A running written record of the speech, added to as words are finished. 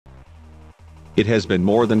It has been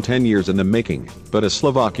more than 10 years in the making, but a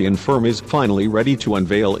Slovakian firm is finally ready to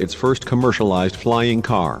unveil its first commercialized flying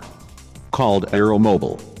car. Called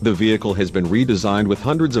AeroMobil, the vehicle has been redesigned with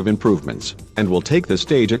hundreds of improvements, and will take the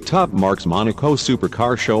stage at Top Mark's Monaco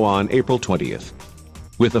supercar show on April 20th.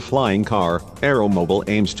 With the flying car, AeroMobil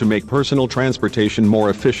aims to make personal transportation more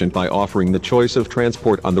efficient by offering the choice of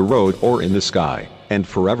transport on the road or in the sky, and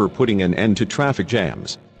forever putting an end to traffic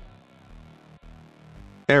jams.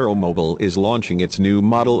 AeroMobil is launching its new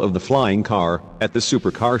model of the flying car at the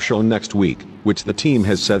supercar show next week, which the team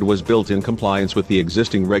has said was built in compliance with the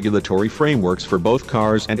existing regulatory frameworks for both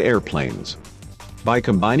cars and airplanes. By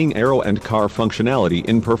combining aero and car functionality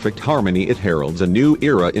in perfect harmony, it heralds a new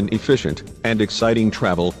era in efficient and exciting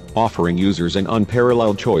travel, offering users an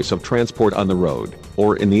unparalleled choice of transport on the road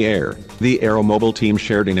or in the air, the AeroMobil team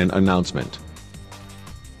shared in an announcement.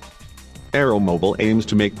 AeroMobil aims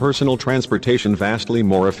to make personal transportation vastly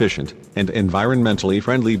more efficient and environmentally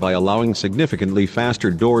friendly by allowing significantly faster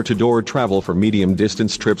door-to-door travel for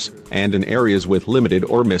medium-distance trips and in areas with limited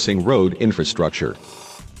or missing road infrastructure.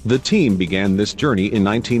 The team began this journey in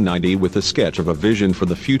 1990 with a sketch of a vision for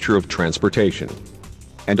the future of transportation.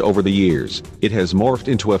 And over the years, it has morphed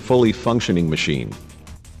into a fully functioning machine.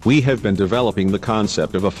 We have been developing the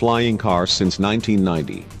concept of a flying car since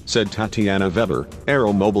 1990, said Tatiana Weber,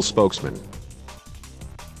 AeroMobil spokesman.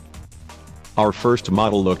 Our first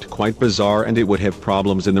model looked quite bizarre and it would have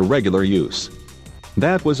problems in the regular use.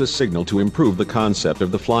 That was a signal to improve the concept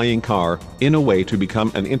of the flying car, in a way to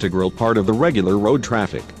become an integral part of the regular road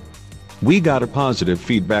traffic. We got a positive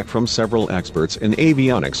feedback from several experts in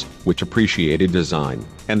avionics, which appreciated design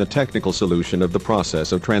and the technical solution of the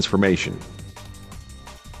process of transformation.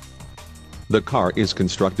 The car is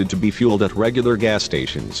constructed to be fueled at regular gas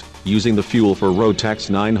stations, using the fuel for Rotax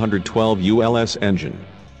 912 ULS engine.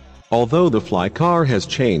 Although the fly car has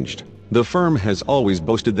changed, the firm has always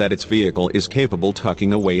boasted that its vehicle is capable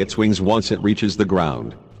tucking away its wings once it reaches the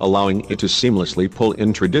ground, allowing it to seamlessly pull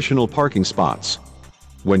in traditional parking spots.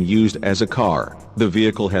 When used as a car, the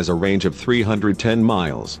vehicle has a range of 310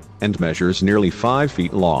 miles, and measures nearly 5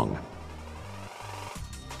 feet long.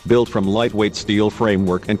 Built from lightweight steel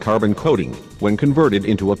framework and carbon coating, when converted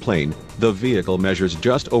into a plane, the vehicle measures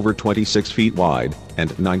just over 26 feet wide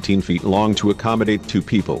and 19 feet long to accommodate 2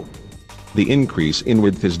 people. The increase in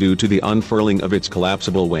width is due to the unfurling of its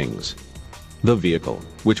collapsible wings. The vehicle,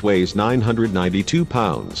 which weighs 992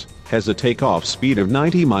 pounds, has a takeoff speed of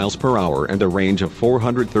 90 miles per hour and a range of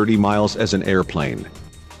 430 miles as an airplane.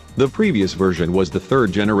 The previous version was the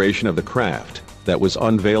third generation of the craft, that was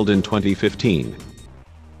unveiled in 2015.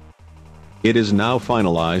 It is now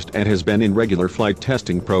finalized and has been in regular flight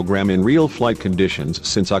testing program in real flight conditions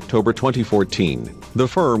since October 2014, the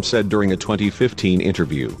firm said during a 2015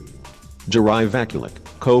 interview. Juraj Vakulik,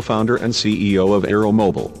 co-founder and CEO of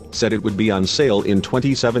AeroMobil, said it would be on sale in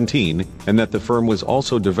 2017, and that the firm was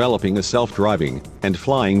also developing a self-driving and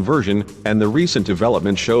flying version, and the recent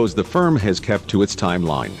development shows the firm has kept to its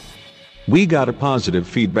timeline. We got a positive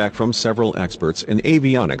feedback from several experts in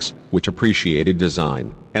avionics, which appreciated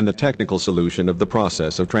design and the technical solution of the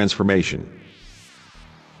process of transformation.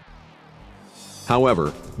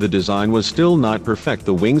 However, the design was still not perfect.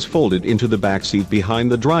 The wings folded into the backseat behind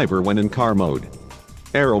the driver when in car mode.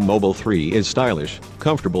 AeroMobil 3 is stylish,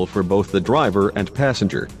 comfortable for both the driver and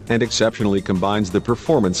passenger, and exceptionally combines the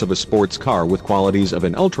performance of a sports car with qualities of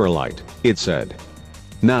an ultralight, it said.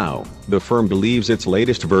 Now, the firm believes its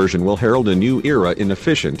latest version will herald a new era in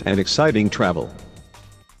efficient and exciting travel.